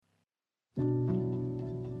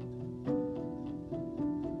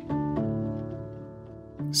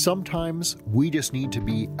Sometimes we just need to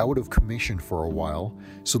be out of commission for a while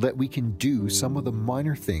so that we can do some of the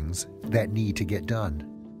minor things that need to get done.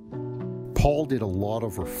 Paul did a lot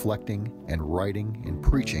of reflecting and writing and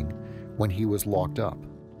preaching when he was locked up.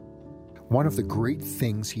 One of the great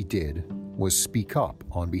things he did was speak up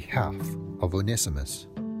on behalf of Onesimus.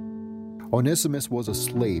 Onesimus was a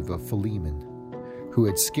slave of Philemon who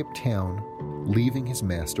had skipped town, leaving his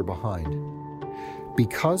master behind.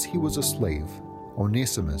 Because he was a slave,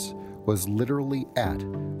 Onesimus was literally at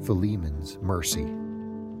Philemon's mercy.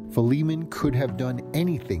 Philemon could have done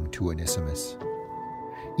anything to Onesimus,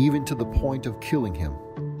 even to the point of killing him.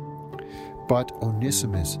 But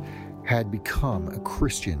Onesimus had become a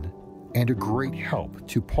Christian and a great help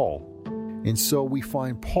to Paul, and so we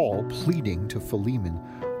find Paul pleading to Philemon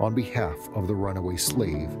on behalf of the runaway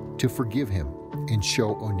slave to forgive him and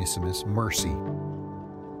show Onesimus mercy.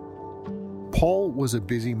 Paul was a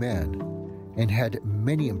busy man and had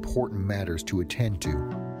many important matters to attend to,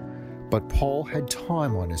 but Paul had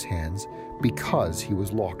time on his hands because he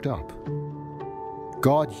was locked up.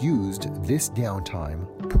 God used this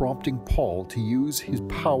downtime, prompting Paul to use his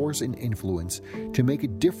powers and influence to make a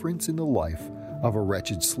difference in the life of a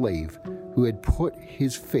wretched slave who had put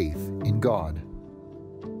his faith in God.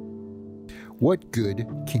 What good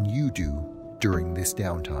can you do during this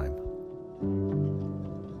downtime?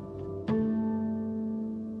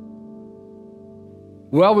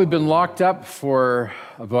 Well, we've been locked up for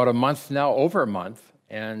about a month now, over a month,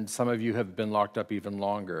 and some of you have been locked up even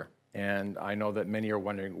longer. And I know that many are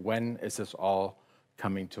wondering, when is this all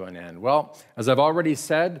coming to an end? Well, as I've already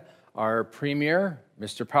said, our Premier,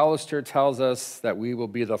 Mr. Pallister, tells us that we will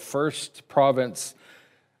be the first province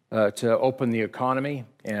to open the economy,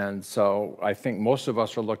 and so I think most of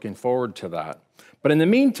us are looking forward to that. But in the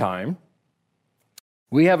meantime,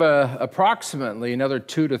 we have approximately another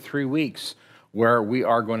 2 to 3 weeks where we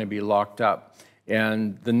are going to be locked up.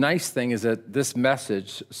 And the nice thing is that this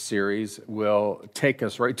message series will take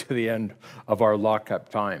us right to the end of our lockup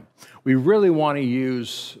time. We really want to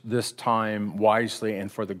use this time wisely and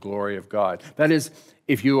for the glory of God. That is,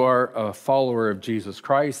 if you are a follower of Jesus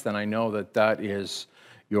Christ, then I know that that is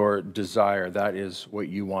your desire. That is what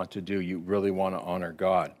you want to do. You really want to honor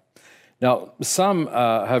God. Now, some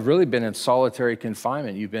have really been in solitary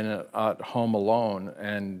confinement. You've been at home alone,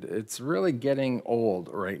 and it's really getting old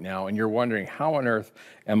right now, and you're wondering, how on earth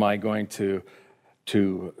am I going to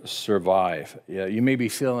survive? Yeah, you may be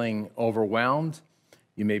feeling overwhelmed.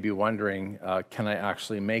 You may be wondering, can I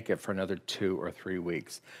actually make it for another 2 or 3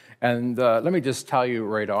 weeks? And let me just tell you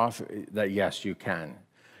right off that, yes, you can.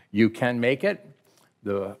 You can make it.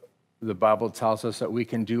 The Bible tells us that we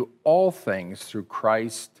can do all things through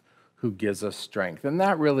Christ who gives us strength. And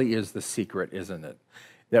that really is the secret, isn't it?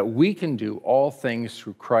 That we can do all things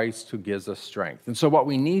through Christ who gives us strength. And so what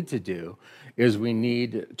we need to do is we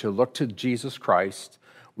need to look to Jesus Christ.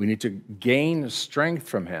 We need to gain strength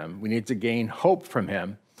from him. We need to gain hope from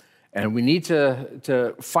him. And we need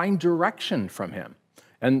to find direction from him.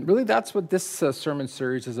 And really that's what this sermon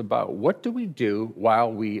series is about. What do we do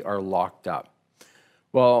while we are locked up?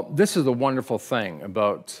 Well, this is the wonderful thing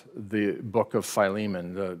about the book of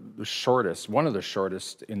Philemon, the shortest, one of the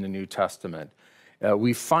shortest in the New Testament.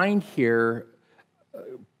 We find here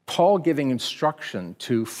Paul giving instruction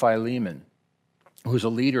to Philemon, who's a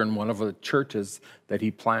leader in one of the churches that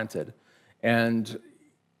he planted. And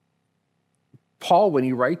Paul, when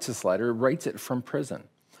he writes this letter, writes it from prison.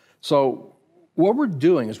 So what we're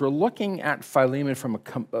doing is we're looking at Philemon from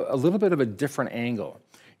a little bit of a different angle.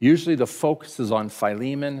 Usually the focus is on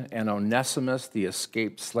Philemon and Onesimus, the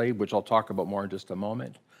escaped slave, which I'll talk about more in just a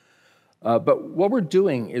moment. But what we're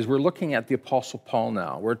doing is we're looking at the Apostle Paul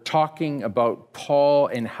now. We're talking about Paul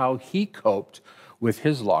and how he coped with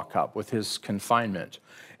his lockup, with his confinement.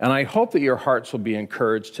 And I hope that your hearts will be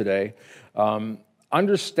encouraged today.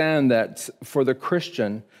 Understand that for the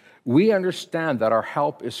Christian, we understand that our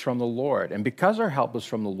help is from the Lord. And because our help is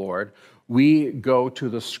from the Lord, we go to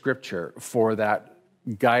the Scripture for that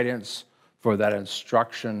guidance, for that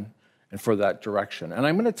instruction, and for that direction. And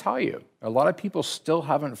I'm going to tell you, a lot of people still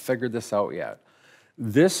haven't figured this out yet.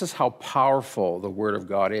 This is how powerful the Word of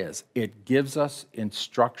God is. It gives us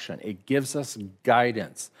instruction. It gives us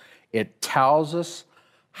guidance. It tells us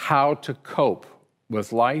how to cope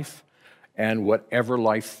with life and whatever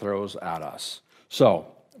life throws at us. So,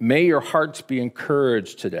 may your hearts be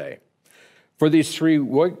encouraged today. For these 3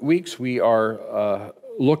 weeks, we are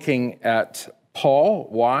looking at Paul.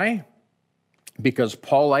 Why? Because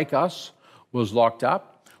Paul, like us, was locked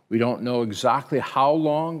up. We don't know exactly how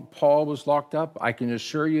long Paul was locked up. I can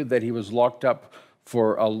assure you that he was locked up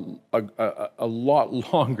for a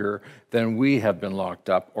lot longer than we have been locked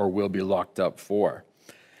up or will be locked up for.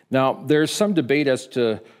 Now, there's some debate as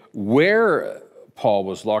to where Paul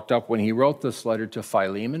was locked up when he wrote this letter to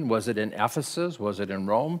Philemon. Was it in Ephesus? Was it in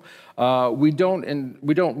Rome? We don't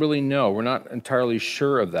really know. We're not entirely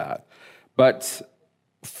sure of that. But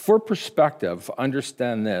for perspective,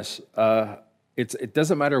 understand this. It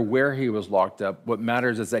doesn't matter where he was locked up. What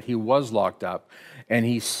matters is that he was locked up, and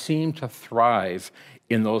he seemed to thrive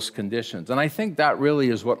in those conditions. And I think that really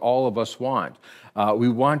is what all of us want. We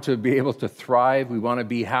want to be able to thrive. We want to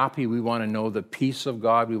be happy. We want to know the peace of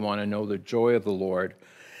God. We want to know the joy of the Lord.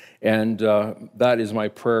 And that is my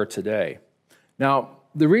prayer today. Now,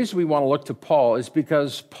 the reason we want to look to Paul is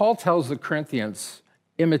because Paul tells the Corinthians,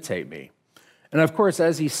 imitate me. And of course,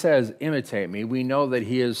 as he says, imitate me, we know that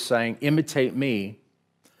he is saying, imitate me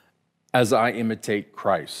as I imitate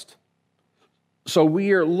Christ. So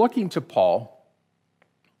we are looking to Paul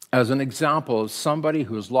as an example of somebody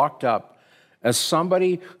who is locked up, as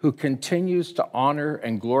somebody who continues to honor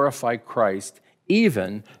and glorify Christ,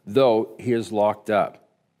 even though he is locked up.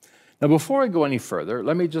 Now, before I go any further,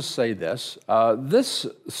 let me just say this. This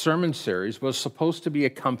sermon series was supposed to be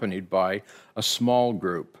accompanied by a small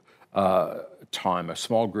group time, a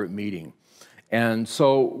small group meeting. And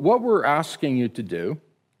so what we're asking you to do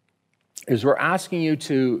is we're asking you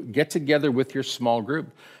to get together with your small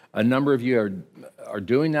group. A number of you are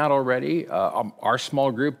doing that already. Our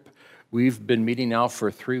small group, we've been meeting now for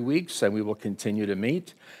 3 weeks, and we will continue to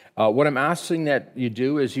meet. What I'm asking that you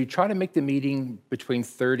do is you try to make the meeting between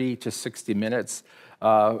 30 to 60 minutes.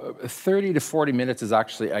 30 to 40 minutes is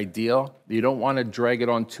actually ideal. You don't want to drag it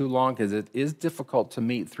on too long because it is difficult to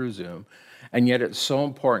meet through Zoom, and yet it's so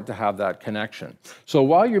important to have that connection. So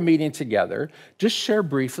while you're meeting together, just share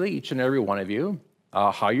briefly, each and every one of you,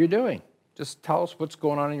 how you're doing. Just tell us what's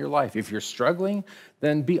going on in your life. If you're struggling,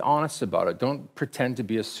 then be honest about it. Don't pretend to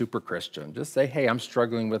be a super Christian. Just say, hey, I'm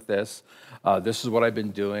struggling with this. This is what I've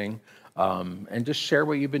been doing. And just share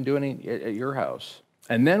what you've been doing at your house.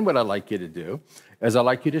 And then what I'd like you to do is I'd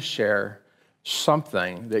like you to share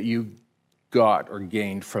something that you got or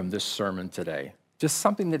gained from this sermon today. Just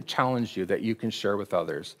something that challenged you that you can share with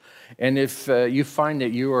others. And if you find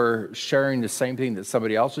that you are sharing the same thing that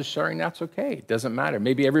somebody else is sharing, that's okay. It doesn't matter.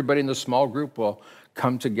 Maybe everybody in the small group will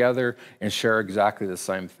come together and share exactly the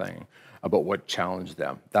same thing about what challenged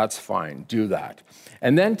them. That's fine. Do that.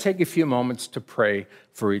 And then take a few moments to pray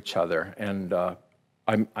for each other. And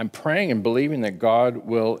I'm praying and believing that God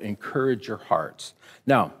will encourage your hearts.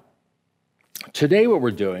 Now, today what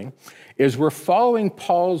we're doing is we're following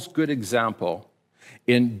Paul's good example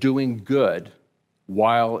in doing good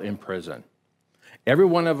while in prison. Every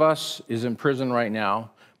one of us is in prison right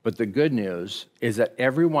now, but the good news is that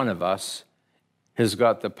every one of us has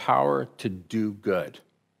got the power to do good.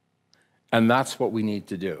 And that's what we need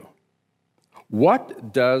to do.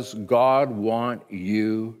 What does God want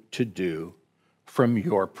you to do from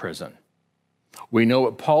your prison? We know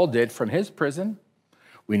what Paul did from his prison.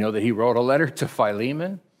 We know that he wrote a letter to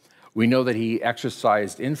Philemon. We know that he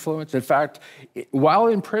exercised influence. In fact, while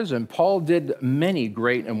in prison, Paul did many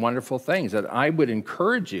great and wonderful things that I would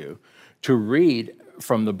encourage you to read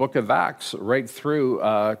from the book of Acts right through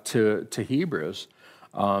to Hebrews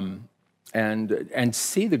and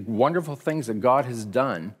see the wonderful things that God has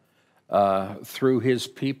done through his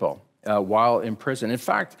people while in prison. In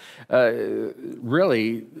fact,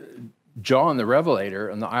 really, John the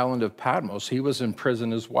Revelator on the island of Patmos, he was in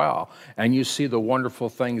prison as well. And you see the wonderful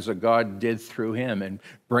things that God did through him and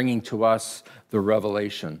bringing to us the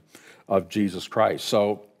revelation of Jesus Christ.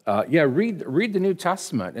 So, read the New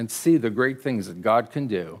Testament and see the great things that God can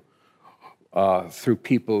do through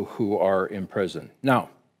people who are in prison. Now,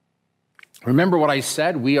 remember what I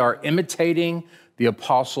said? We are imitating the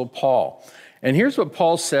Apostle Paul. And here's what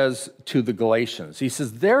Paul says to the Galatians. He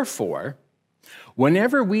says, therefore,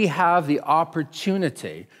 whenever we have the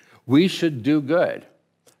opportunity, we should do good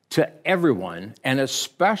to everyone, and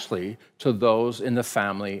especially to those in the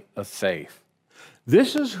family of faith.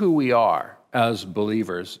 This is who we are as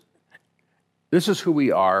believers. This is who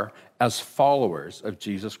we are as followers of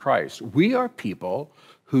Jesus Christ. We are people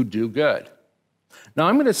who do good. Now,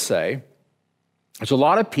 I'm going to say there's a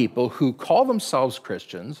lot of people who call themselves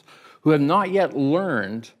Christians who have not yet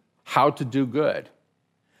learned how to do good.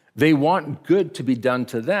 They want good to be done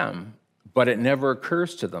to them, but it never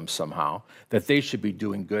occurs to them somehow that they should be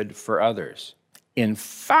doing good for others. In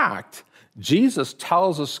fact, Jesus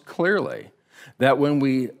tells us clearly that when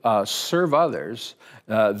we serve others,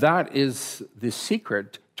 that is the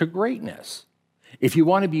secret to greatness. If you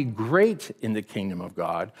want to be great in the kingdom of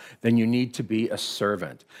God, then you need to be a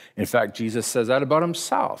servant. In fact, Jesus says that about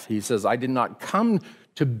himself. He says, I did not come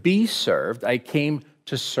to be served, I came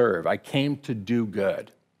to serve. I came to do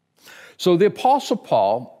good. So the Apostle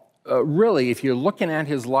Paul, really, if you're looking at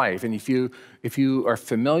his life, and if you are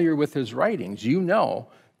familiar with his writings, you know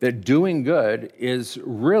that doing good is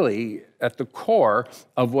really at the core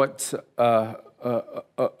of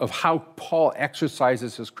of how Paul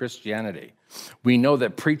exercises his Christianity. We know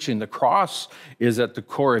that preaching the cross is at the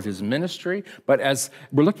core of his ministry, but as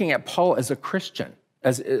we're looking at Paul as a Christian,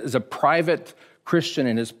 as a private Christian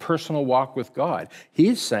in his personal walk with God,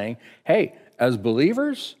 he's saying, hey, as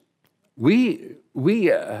believers, we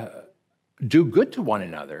do good to one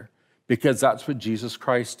another because that's what Jesus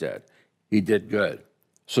Christ did. He did good.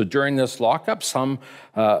 So during this lockup, some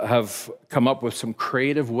have come up with some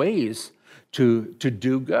creative ways to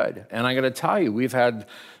do good. And I got to tell you, we've had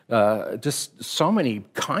just so many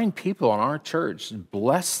kind people in our church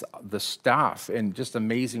bless the staff in just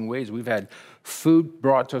amazing ways. We've had food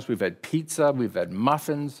brought to us. We've had pizza. We've had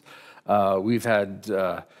muffins. We've had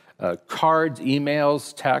cards,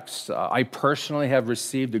 emails, texts. I personally have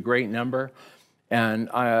received a great number. And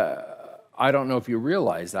I don't know if you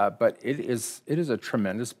realize that, but it is a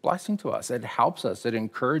tremendous blessing to us. It helps us. It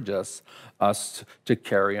encourages us to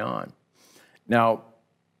carry on. Now,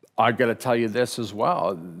 I've got to tell you this as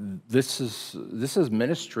well. This is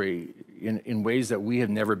ministry in ways that we have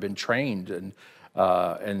never been trained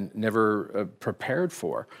and never prepared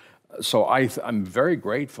for. So I'm very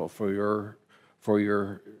grateful for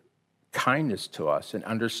your kindness to us and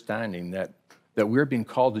understanding that we're being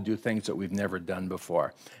called to do things that we've never done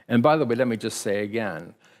before. And by the way, let me just say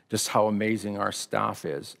again, just how amazing our staff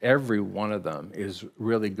is. Every one of them is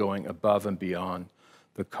really going above and beyond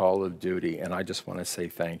the call of duty, and I just want to say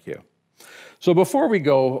thank you. So before we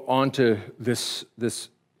go on to this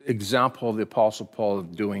example of the Apostle Paul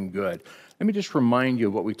of doing good, let me just remind you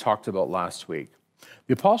of what we talked about last week.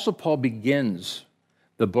 The Apostle Paul begins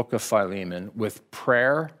the book of Philemon with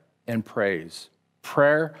prayer and praise.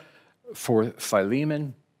 Prayer for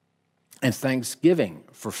Philemon and thanksgiving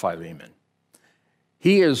for Philemon.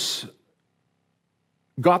 He has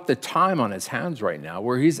got the time on his hands right now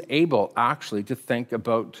where he's able actually to think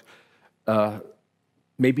about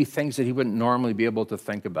maybe things that he wouldn't normally be able to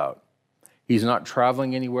think about. He's not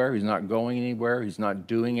traveling anywhere. He's not going anywhere. He's not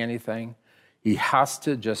doing anything. He has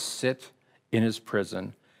to just sit in his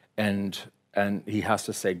prison and he has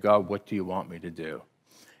to say, God, what do you want me to do?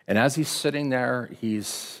 And as he's sitting there,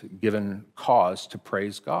 he's given cause to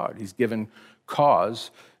praise God. He's given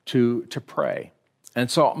cause to pray. And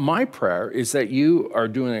so my prayer is that you are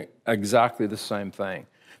doing exactly the same thing.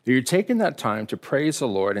 That you're taking that time to praise the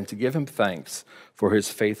Lord and to give him thanks for his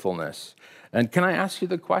faithfulness. And can I ask you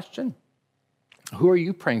the question? Who are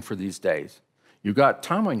you praying for these days? You've got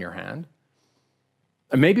time on your hand.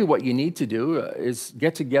 And maybe what you need to do is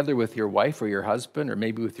get together with your wife or your husband, or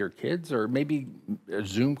maybe with your kids, or maybe a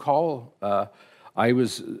Zoom call. I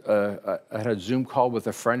had a Zoom call with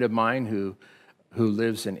a friend of mine who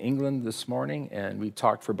lives in England this morning, and we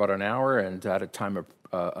talked for about an hour and had a time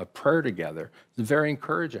of prayer together. It's very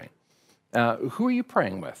encouraging. Who are you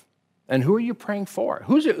praying with? And who are you praying for?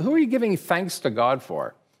 Who are you giving thanks to God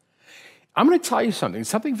for? I'm going to tell you something.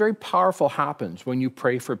 Something very powerful happens when you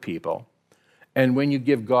pray for people and when you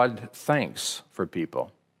give God thanks for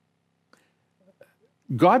people.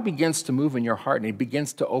 God begins to move in your heart, and he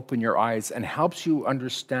begins to open your eyes and helps you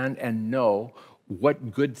understand and know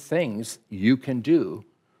what good things you can do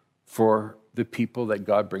for the people that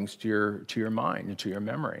God brings to your mind and to your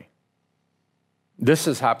memory. This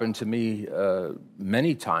has happened to me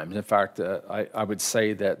many times. In fact, I would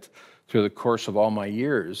say that through the course of all my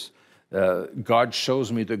years, God shows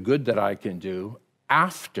me the good that I can do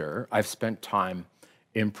after I've spent time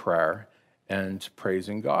in prayer and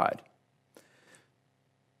praising God.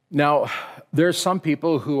 Now, there are some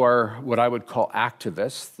people who are what I would call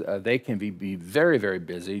activists. They can be very, very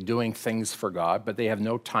busy doing things for God, but they have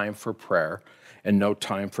no time for prayer and no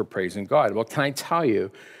time for praising God. Well, can I tell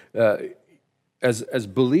you, as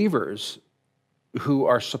believers who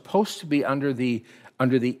are supposed to be under the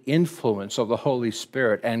influence of the Holy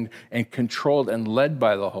Spirit and controlled and led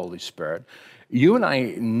by the Holy Spirit, you and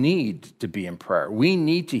I need to be in prayer. We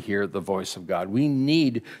need to hear the voice of God. We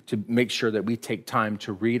need to make sure that we take time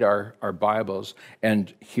to read our Bibles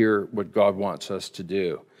and hear what God wants us to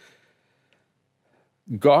do.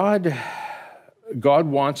 God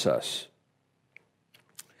wants us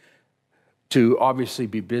to obviously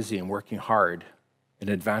be busy and working hard in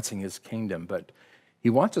advancing his kingdom, but He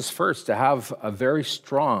wants us first to have a very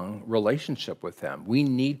strong relationship with him. We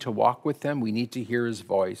need to walk with him. We need to hear his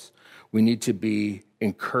voice. We need to be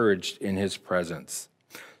encouraged in his presence.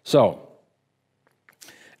 So,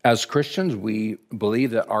 as Christians, we believe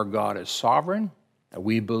that our God is sovereign.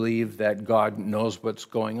 We believe that God knows what's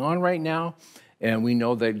going on right now. And we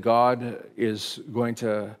know that God is going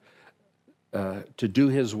to do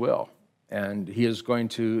his will. And he is going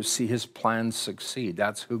to see his plans succeed.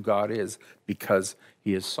 That's who God is, because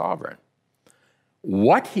he is sovereign.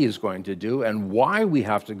 What he is going to do and why we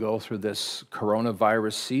have to go through this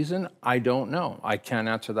coronavirus season, I don't know. I can't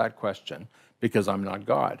answer that question because I'm not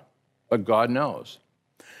God. But God knows.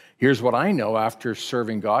 Here's what I know after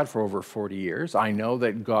serving God for over 40 years. I know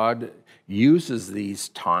that God uses these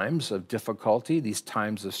times of difficulty, these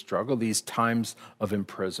times of struggle, these times of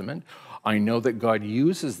imprisonment. I know that God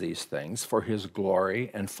uses these things for his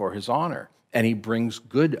glory and for his honor, and he brings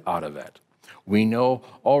good out of it. We know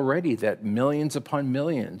already that millions upon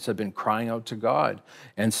millions have been crying out to God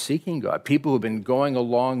and seeking God. People who have been going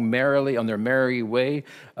along merrily on their merry way,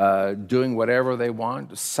 doing whatever they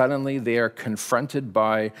want. Suddenly they are confronted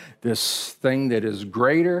by this thing that is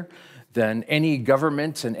greater than any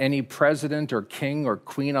government and any president or king or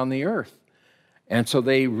queen on the earth. And so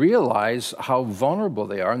they realize how vulnerable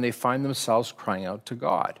they are, and they find themselves crying out to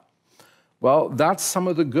God. Well, that's some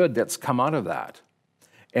of the good that's come out of that.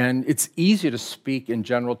 And it's easy to speak in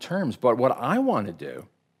general terms, but what I want to do,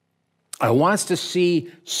 I want us to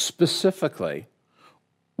see specifically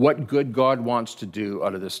what good God wants to do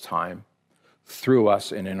out of this time through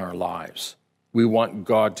us and in our lives. We want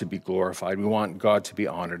God to be glorified. We want God to be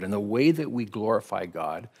honored. And the way that we glorify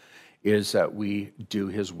God is that we do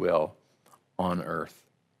his will on earth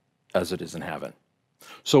as it is in heaven.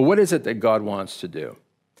 So what is it that God wants to do?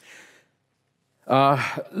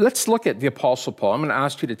 Let's look at the Apostle Paul. I'm going to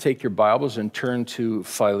ask you to take your Bibles and turn to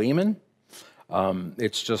Philemon.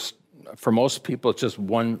 It's just, for most people, it's just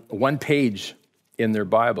one page in their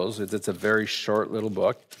Bibles. It's a very short little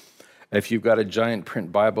book. If you've got a giant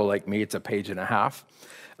print Bible like me, it's a page and a half.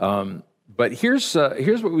 But here's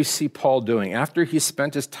what we see Paul doing. After he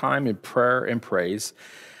spent his time in prayer and praise,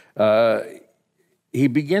 he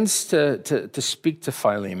begins to speak to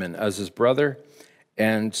Philemon as his brother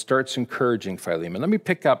and starts encouraging Philemon. Let me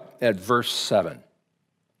pick up at verse 7.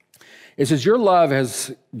 It says, "Your love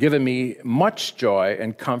has given me much joy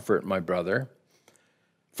and comfort, my brother,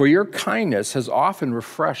 for your kindness has often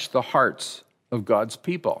refreshed the hearts of God's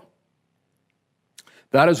people.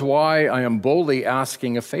 That is why I am boldly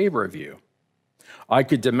asking a favor of you. I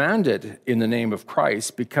could demand it in the name of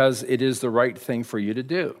Christ because it is the right thing for you to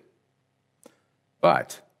do.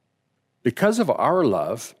 But because of our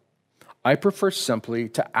love, I prefer simply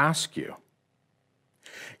to ask you.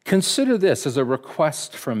 Consider this as a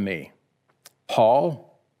request from me,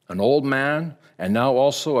 Paul, an old man, and now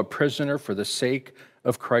also a prisoner for the sake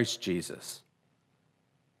of Christ Jesus."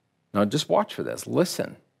 Now just watch for this.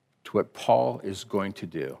 Listen to what Paul is going to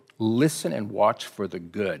do. Listen and watch for the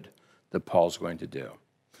good that Paul's going to do.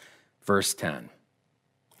 Verse 10,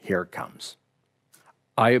 here it comes.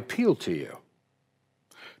 "I appeal to you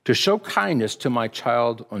to show kindness to my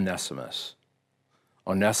child Onesimus."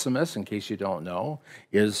 Onesimus, in case you don't know,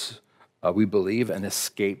 is, we believe, an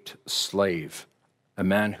escaped slave, a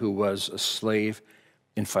man who was a slave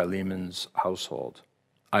in Philemon's household.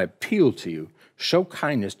 "I appeal to you, show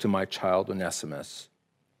kindness to my child Onesimus.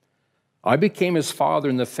 I became his father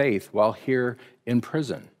in the faith while here in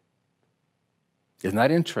prison." Isn't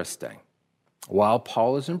that interesting? While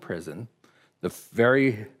Paul is in prison, the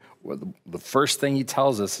first thing he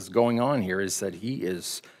tells us is going on here is that he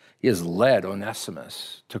has led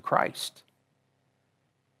Onesimus to Christ.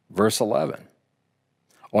 Verse 11,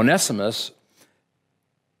 "Onesimus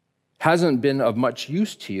hasn't been of much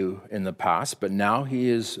use to you in the past, but now he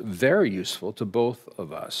is very useful to both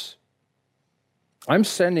of us. I'm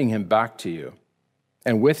sending him back to you,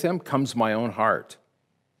 and with him comes my own heart.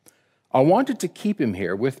 I wanted to keep him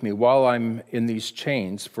here with me while I'm in these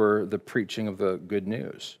chains for the preaching of the good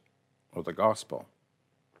news, or the gospel.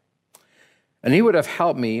 And he would have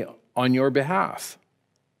helped me on your behalf.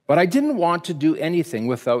 But I didn't want to do anything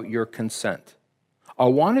without your consent. I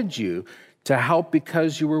wanted you to help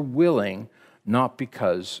because you were willing, not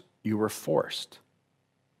because you were forced."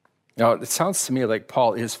 Now, it sounds to me like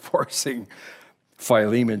Paul is forcing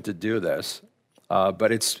Philemon to do this,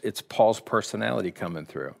 but it's Paul's personality coming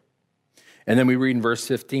through. And then we read in verse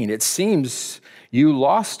 15, "It seems you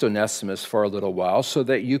lost Onesimus for a little while so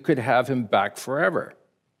that you could have him back forever.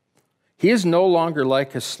 He is no longer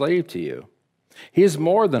like a slave to you. He is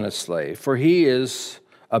more than a slave, for he is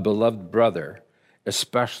a beloved brother,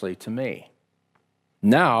 especially to me."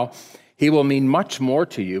 Now he will mean much more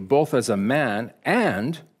to you, both as a man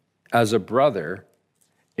and as a brother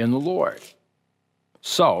in the Lord.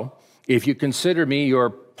 So, if you consider me your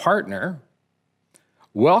partner,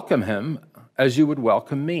 welcome him as you would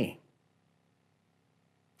welcome me.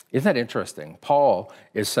 Isn't that interesting? Paul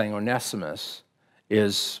is saying Onesimus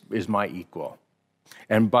is my equal.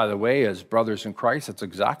 And by the way, as brothers in Christ, that's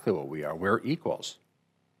exactly what we are. We're equals.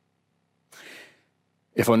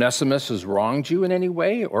 If Onesimus has wronged you in any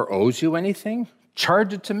way or owes you anything,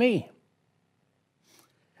 charge it to me.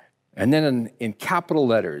 And then in capital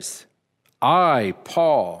letters, I,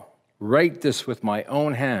 Paul, write this with my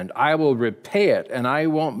own hand. I will repay it, and I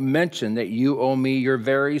won't mention that you owe me your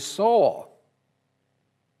very soul.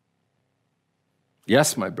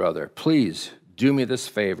 Yes, my brother, please do me this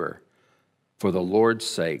favor. For the Lord's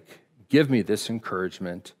sake, give me this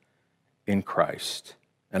encouragement in Christ.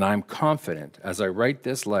 And I'm confident as I write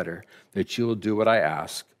this letter that you will do what I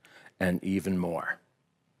ask and even more.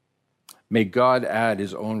 May God add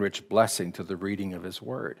his own rich blessing to the reading of his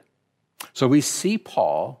word. So we see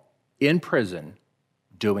Paul in prison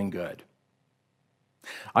doing good.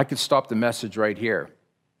 I could stop the message right here.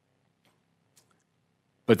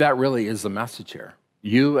 But that really is the message here.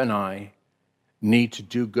 You and I need to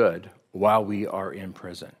do good while we are in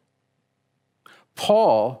prison.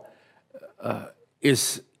 Paul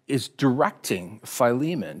is directing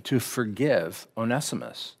Philemon to forgive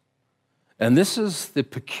Onesimus. And this is the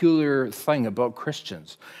peculiar thing about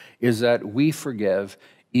Christians, is that we forgive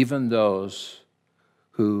even those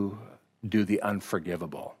who do the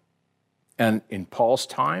unforgivable. And in Paul's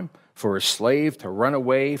time, for a slave to run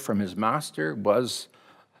away from his master was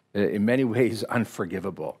in many ways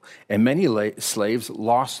unforgivable. And many slaves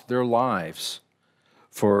lost their lives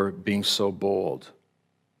for being so bold.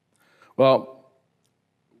 Well,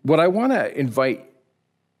 what I want to invite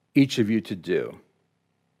each of you to do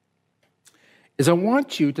is I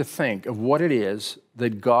want you to think of what it is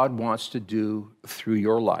that God wants to do through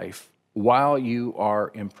your life while you are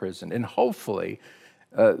in prison. And hopefully,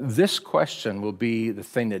 this question will be the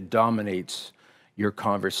thing that dominates your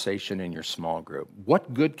conversation in your small group.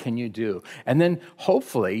 What good can you do? And then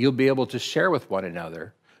hopefully you'll be able to share with one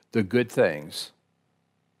another the good things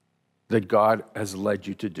that God has led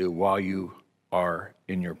you to do while you are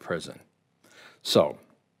in your prison. So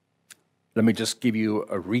let me just give you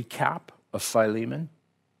a recap of Philemon.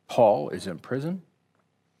 Paul is in prison.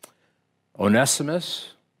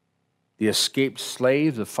 Onesimus, the escaped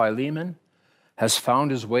slave of Philemon, has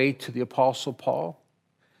found his way to the Apostle Paul.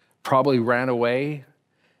 Probably ran away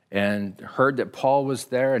and heard that Paul was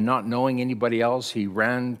there, and not knowing anybody else, he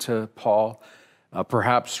ran to Paul,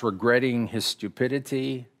 perhaps regretting his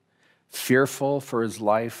stupidity, fearful for his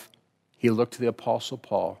life. He looked to the Apostle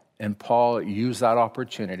Paul, and Paul used that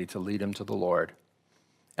opportunity to lead him to the Lord.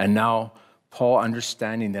 And now Paul,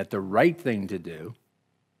 understanding that the right thing to do,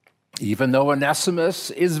 even though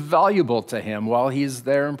Onesimus is valuable to him while he's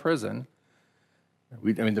there in prison,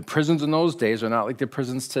 the prisons in those days are not like the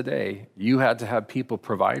prisons today. You had to have people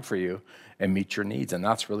provide for you and meet your needs, and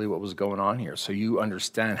that's really what was going on here. So you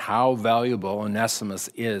understand how valuable Onesimus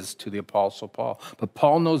is to the Apostle Paul. But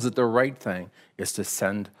Paul knows that the right thing is to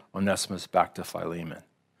send Onesimus back to Philemon.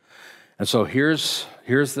 And so here's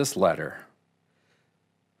this letter.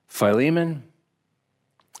 Philemon,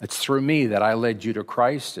 it's through me that I led you to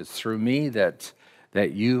Christ. It's through me that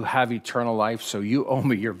you have eternal life, so you owe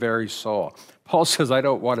me your very soul. Paul says, I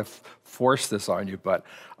don't want to force this on you, but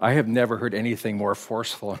I have never heard anything more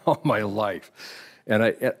forceful in all my life.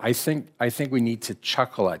 And I think we need to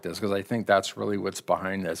chuckle at this, because I think that's really what's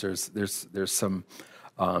behind this. There's some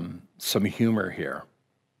humor here.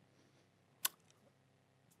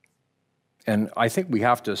 And I think we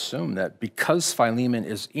have to assume that because Philemon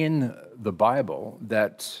is in the Bible,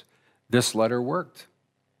 that this letter worked.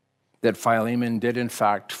 That Philemon did, in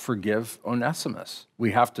fact, forgive Onesimus.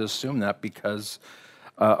 We have to assume that because,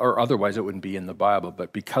 or otherwise it wouldn't be in the Bible,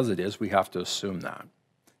 but because it is, we have to assume that.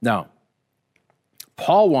 Now,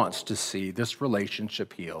 Paul wants to see this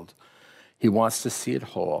relationship healed. He wants to see it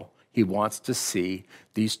whole. He wants to see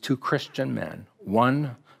these two Christian men,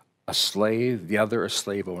 one a slave, the other a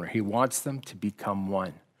slave owner. He wants them to become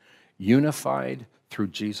one, unified through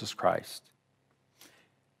Jesus Christ.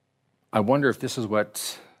 I wonder if this is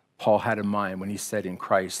what Paul had in mind when he said in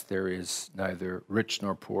Christ there is neither rich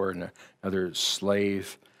nor poor, neither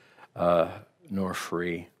slave nor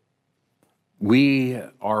free. We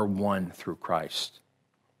are one through Christ.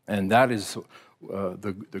 And that is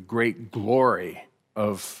the great glory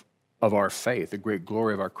of our faith, the great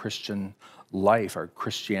glory of our Christian life, our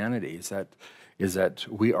Christianity, is that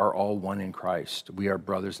we are all one in Christ. We are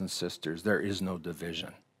brothers and sisters. There is no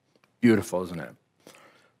division. Beautiful, isn't it?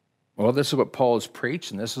 Well, this is what Paul has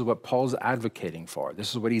preached, and this is what Paul's advocating for. This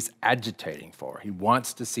is what he's agitating for. He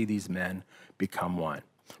wants to see these men become one.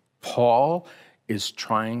 Paul is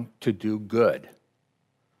trying to do good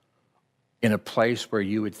in a place where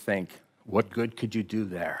you would think, what good could you do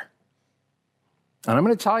there? And I'm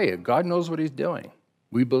going to tell you, God knows what he's doing.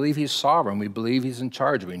 We believe he's sovereign. We believe he's in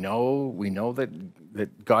charge. We know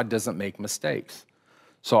that God doesn't make mistakes.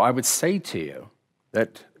 So I would say to you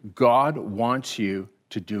that God wants you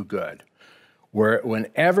to do good.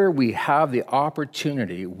 Whenever we have the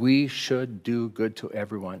opportunity, we should do good to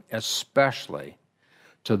everyone, especially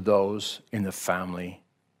to those in the family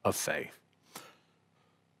of faith.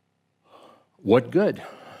 What good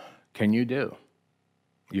can you do?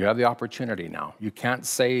 You have the opportunity now. You can't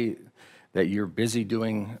say that you're busy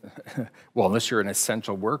doing, well, unless you're an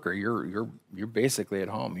essential worker, you're basically at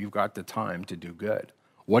home. You've got the time to do good.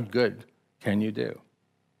 What good can you do?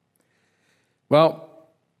 Well,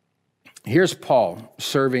 here's Paul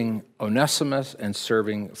serving Onesimus and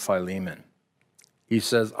serving Philemon. He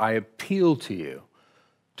says, I appeal to you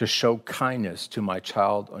to show kindness to my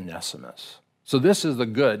child Onesimus. So this is the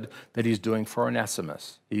good that he's doing for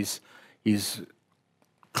Onesimus. He's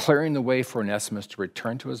clearing the way for Onesimus to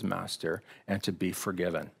return to his master and to be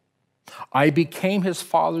forgiven. I became his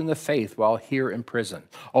father in the faith while here in prison.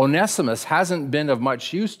 Onesimus hasn't been of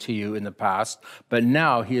much use to you in the past, but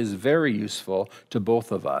now he is very useful to both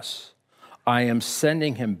of us. I am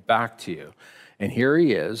sending him back to you. And here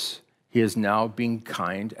he is. He is now being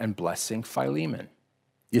kind and blessing Philemon.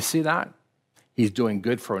 You see that? He's doing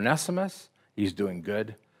good for Onesimus. He's doing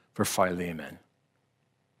good for Philemon.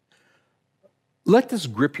 Let this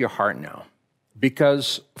grip your heart now,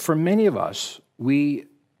 because for many of us, we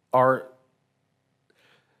are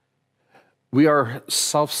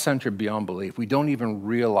self-centered beyond belief. We don't even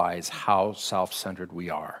realize how self-centered we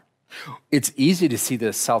are. It's easy to see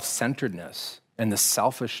the self-centeredness and the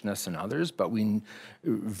selfishness in others, but we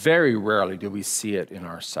very rarely do we see it in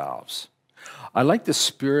ourselves. I like the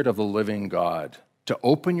Spirit of the living God to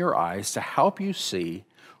open your eyes, to help you see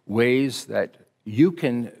ways that you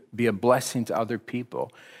can be a blessing to other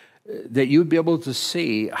people, that you'd be able to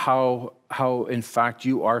see how in fact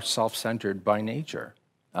you are self-centered by nature.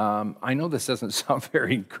 I know this doesn't sound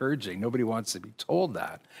very encouraging. Nobody wants to be told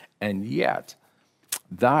that. And yet,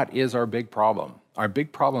 that is our big problem. Our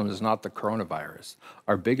big problem is not the coronavirus.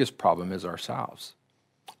 Our biggest problem is ourselves.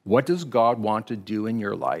 What does God want to do in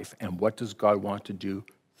your life, and what does God want to do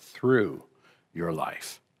through your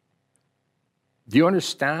life? Do you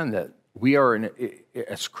understand that we are,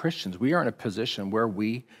 as Christians, we are in a position where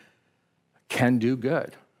we can do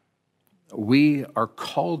good? We are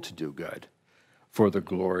called to do good for the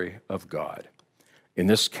glory of God. In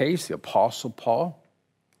this case, the Apostle Paul,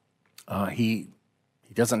 he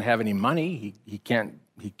doesn't have any money. He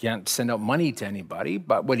can't send out money to anybody,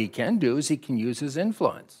 but what he can do is he can use his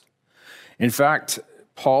influence. In fact,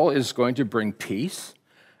 Paul is going to bring peace,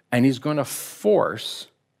 and he's going to force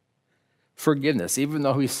forgiveness. Even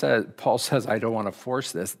though Paul says, I don't want to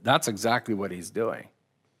force this, that's exactly what he's doing.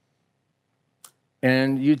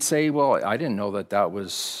 And you'd say, well, I didn't know that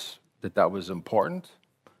was important.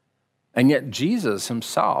 And yet Jesus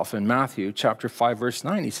himself in Matthew chapter 5, verse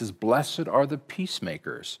 9, he says, blessed are the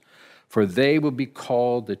peacemakers, for they will be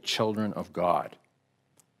called the children of God.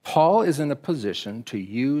 Paul is in a position to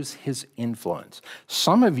use his influence.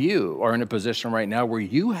 Some of you are in a position right now where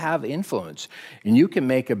you have influence and you can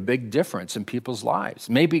make a big difference in people's lives.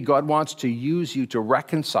 Maybe God wants to use you to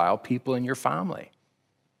reconcile people in your family.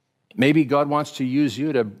 Maybe God wants to use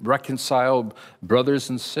you to reconcile brothers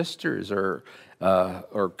and sisters or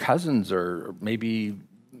cousins, or maybe,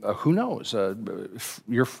 who knows,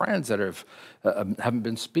 your friends that haven't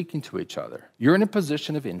been speaking to each other. You're in a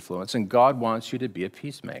position of influence, and God wants you to be a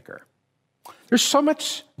peacemaker. There's so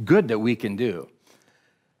much good that we can do.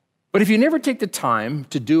 But if you never take the time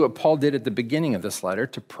to do what Paul did at the beginning of this letter,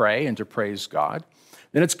 to pray and to praise God,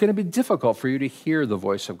 then it's going to be difficult for you to hear the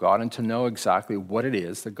voice of God and to know exactly what it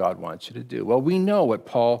is that God wants you to do. Well, we know what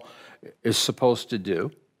Paul is supposed to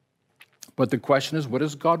do, but the question is, what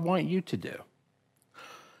does God want you to do?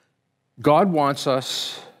 God wants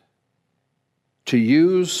us to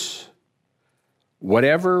use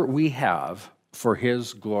whatever we have for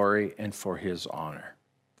his glory and for his honor.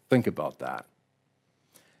 Think about that.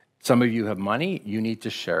 Some of you have money, you need to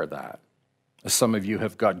share that. Some of you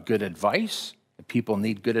have got good advice. If people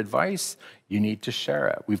need good advice, you need to share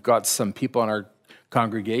it. We've got some people in our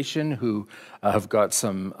congregation who have got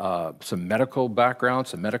some medical background,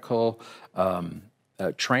 some medical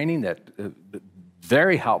training that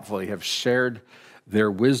very helpfully have shared their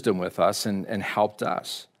wisdom with us and helped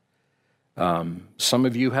us. Some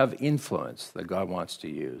of you have influence that God wants to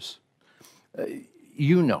use.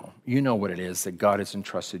 You know what it is that God has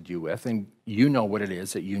entrusted you with, and you know what it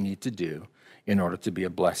is that you need to do in order to be a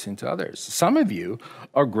blessing to others. Some of you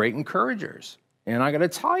are great encouragers. And I got to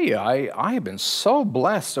tell you, I have been so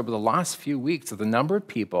blessed over the last few weeks with the number of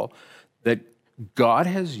people that God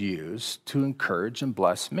has used to encourage and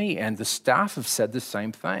bless me. And the staff have said the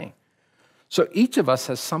same thing. So each of us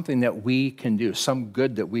has something that we can do, some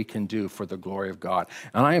good that we can do for the glory of God.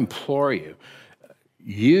 And I implore you,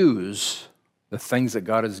 use the things that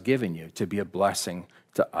God has given you to be a blessing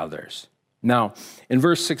to others. Now, in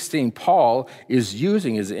verse 16, Paul is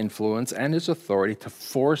using his influence and his authority to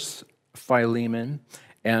force Philemon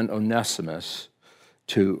and Onesimus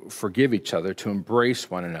to forgive each other, to embrace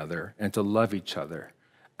one another, and to love each other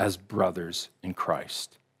as brothers in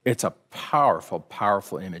Christ. It's a powerful,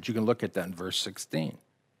 powerful image. You can look at that in verse 16.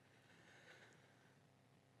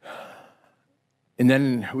 And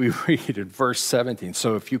then we read in verse 17,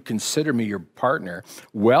 so if you consider me your partner,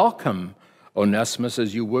 welcome Onesimus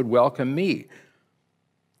as you would welcome me.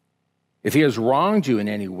 If he has wronged you in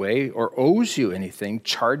any way or owes you anything,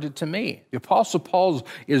 charge it to me. The Apostle Paul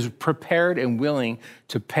is prepared and willing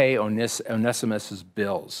to pay Onesimus'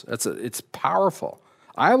 bills. It's powerful.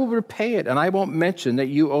 I will repay it, and I won't mention that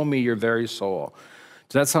you owe me your very soul.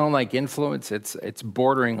 Does that sound like influence? It's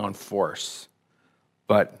bordering on force.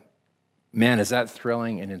 But man, is that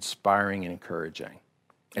thrilling and inspiring and encouraging.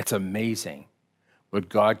 It's amazing what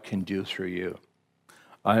God can do through you.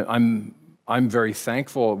 I'm very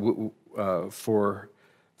thankful for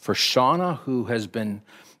Shauna, who has been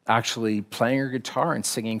actually playing her guitar and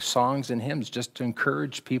singing songs and hymns just to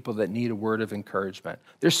encourage people that need a word of encouragement.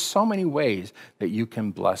 There's so many ways that you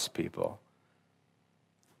can bless people.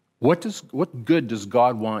 What good does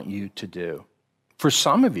God want you to do? For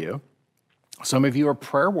some of you are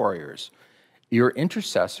prayer warriors. You're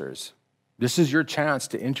intercessors. This is your chance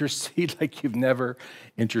to intercede like you've never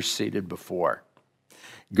interceded before.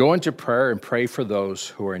 Go into prayer and pray for those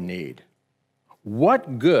who are in need.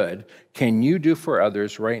 What good can you do for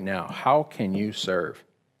others right now? How can you serve?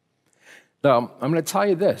 Now, I'm going to tell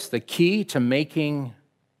you this. The key to making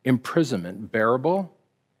imprisonment bearable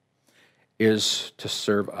is to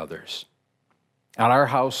serve others. At our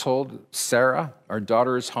household, Sarah, our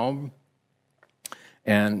daughter, is home.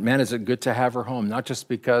 And man, is it good to have her home, not just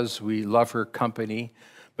because we love her company,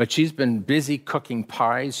 but she's been busy cooking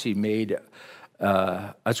pies. She made,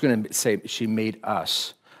 she made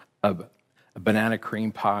us a banana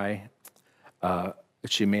cream pie.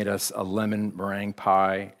 She made us a lemon meringue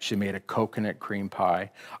pie. She made a coconut cream pie.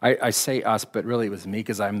 I say us, but really it was me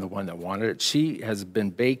because I'm the one that wanted it. She has been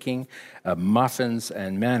baking muffins,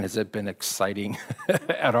 and man, has it been exciting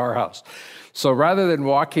at our house. So rather than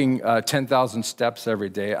walking 10,000 steps every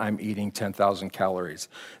day, I'm eating 10,000 calories.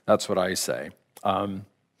 That's what I say.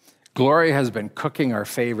 Gloria has been cooking our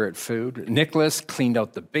favorite food. Nicholas cleaned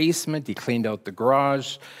out the basement. He cleaned out the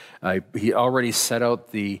garage. He already set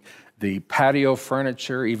out the patio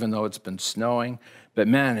furniture, even though it's been snowing. But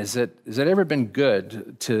man, has it ever been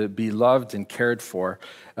good to be loved and cared for?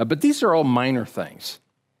 But these are all minor things.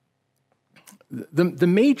 The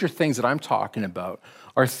major things that I'm talking about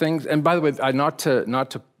are things, and by the way, not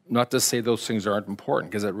to say those things aren't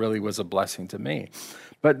important, because it really was a blessing to me.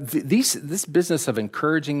 But this business of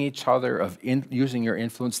encouraging each other, of using your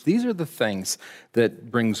influence, these are the things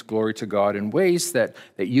that brings glory to God in ways that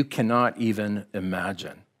you cannot even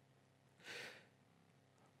imagine.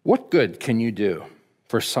 What good can you do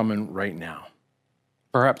for someone right now?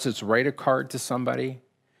 Perhaps it's write a card to somebody,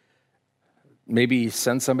 maybe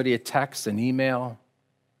send somebody a text, an email,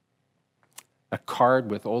 a card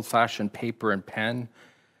with old-fashioned paper and pen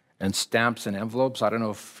and stamps and envelopes. I don't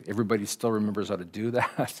know if everybody still remembers how to do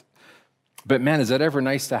that. But man, is it ever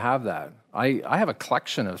nice to have that? I have a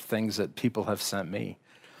collection of things that people have sent me.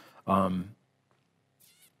 And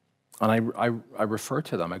I refer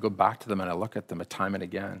to them. I go back to them and I look at them time and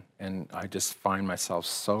again. And I just find myself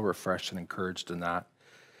so refreshed and encouraged in that.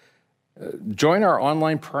 Join our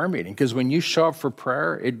online prayer meeting, because when you show up for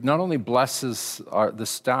prayer, it not only blesses the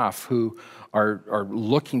staff who are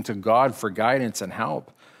looking to God for guidance and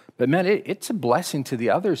help, but man, it's a blessing to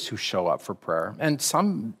the others who show up for prayer. And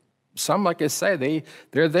some, like I say,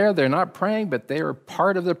 they're there, they're not praying, but they are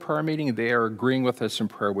part of the prayer meeting. They are agreeing with us in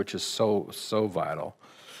prayer, which is so, so vital.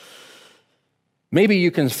 Maybe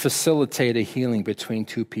you can facilitate a healing between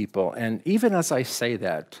two people. And even as I say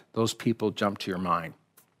that, those people jump to your mind.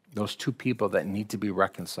 Those two people that need to be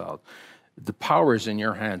reconciled. The power is in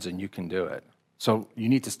your hands and you can do it. So you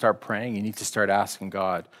need to start praying. You need to start asking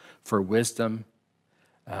God for wisdom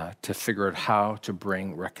to figure out how to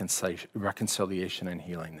bring reconciliation and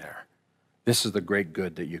healing there. This is the great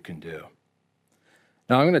good that you can do.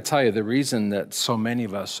 Now, I'm going to tell you the reason that so many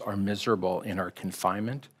of us are miserable in our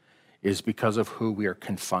confinement is because of who we are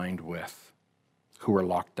confined with, who we're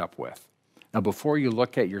locked up with. Now, before you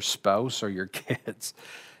look at your spouse or your kids,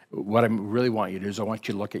 what I really want you to do is I want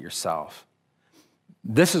you to look at yourself.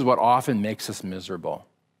 This is what often makes us miserable.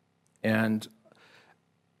 And,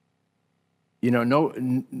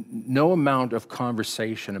 no amount of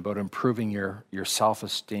conversation about improving your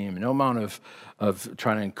self-esteem, no amount of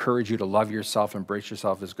trying to encourage you to love yourself, embrace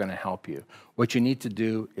yourself is going to help you. What you need to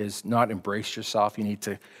do is not embrace yourself. You need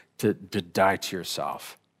to die to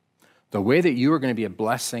yourself. The way that you are going to be a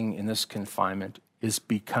blessing in this confinement is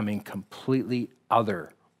becoming completely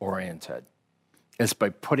other-oriented. It's by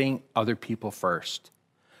putting other people first.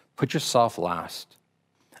 Put yourself last.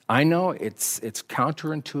 I know it's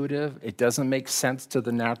counterintuitive. It doesn't make sense to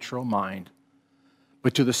the natural mind.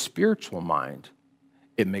 But to the spiritual mind,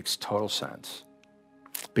 it makes total sense.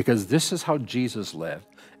 Because this is how Jesus lived,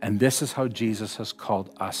 and this is how Jesus has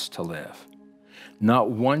called us to live.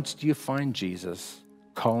 Not once do you find Jesus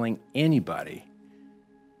calling anybody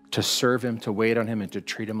to serve him, to wait on him, and to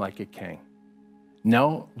treat him like a king.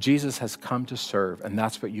 No, Jesus has come to serve, and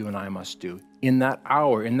that's what you and I must do. In that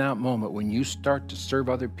hour, in that moment, when you start to serve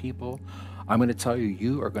other people, I'm going to tell you,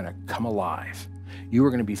 you are going to come alive. You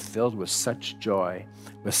are going to be filled with such joy,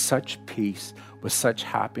 with such peace, with such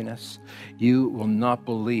happiness. You will not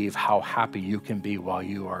believe how happy you can be while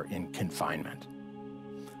you are in confinement.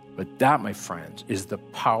 But that, my friends, is the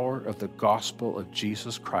power of the gospel of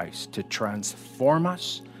Jesus Christ to transform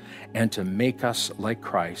us and to make us like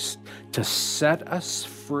Christ, to set us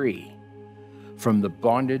free from the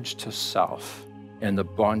bondage to self and the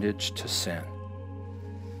bondage to sin.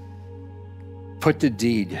 Put to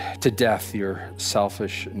death your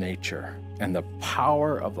selfish nature, and the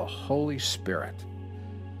power of the Holy Spirit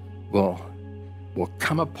will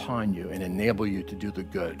come upon you and enable you to do the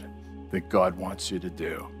good that God wants you to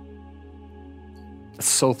do. It's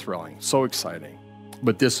so thrilling, so exciting.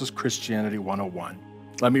 But this is Christianity 101.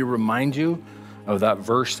 Let me remind you of that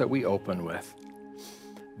verse that we opened with.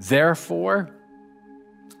 Therefore,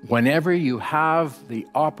 whenever you have the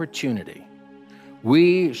opportunity,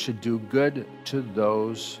 we should do good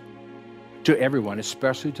to everyone,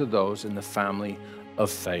 especially to those in the family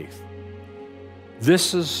of faith.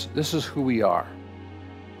 This is who we are.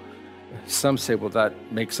 Some say, well,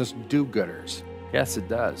 that makes us do-gooders. Yes, it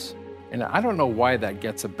does. And I don't know why that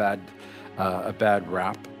gets a bad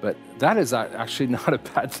rap, but that is actually not a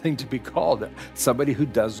bad thing to be called, somebody who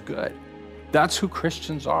does good. That's who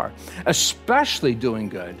Christians are, especially doing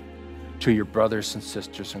good to your brothers and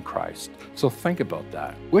sisters in Christ. So think about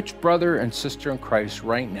that. Which brother and sister in Christ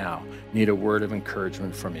right now need a word of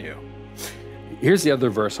encouragement from you? Here's the other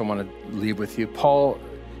verse I want to leave with you.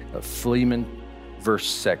 Philemon, verse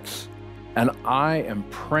 6. And I am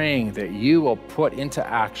praying that you will put into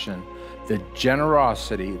action the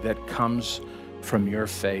generosity that comes from your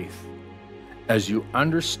faith as you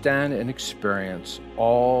understand and experience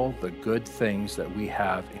all the good things that we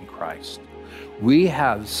have in Christ. We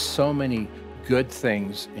have so many good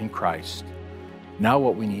things in Christ. Now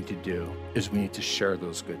what we need to do is we need to share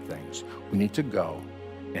those good things. We need to go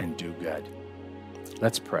and do good.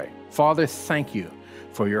 Let's pray. Father, thank you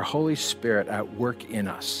for your Holy Spirit at work in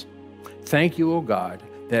us. Thank you, O God,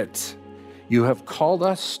 that you have called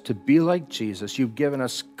us to be like Jesus. You've given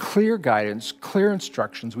us clear guidance, clear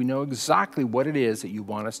instructions. We know exactly what it is that you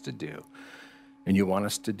want us to do, and you want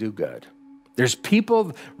us to do good. There's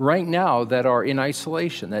people right now that are in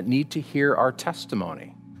isolation that need to hear our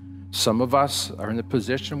testimony. Some of us are in the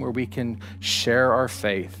position where we can share our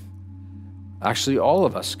faith. Actually, all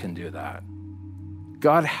of us can do that.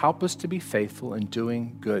 God, help us to be faithful in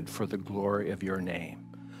doing good for the glory of your name.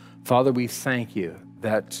 Father, we thank you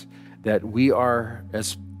that we are,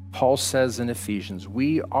 as Paul says in Ephesians,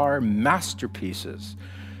 we are masterpieces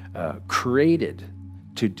created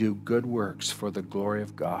to do good works for the glory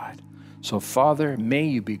of God. So, Father, may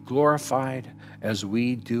you be glorified as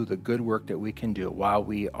we do the good work that we can do while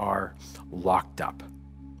we are locked up.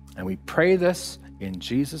 And we pray this in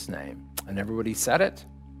Jesus' name. And everybody said it?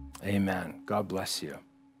 Amen. God bless you.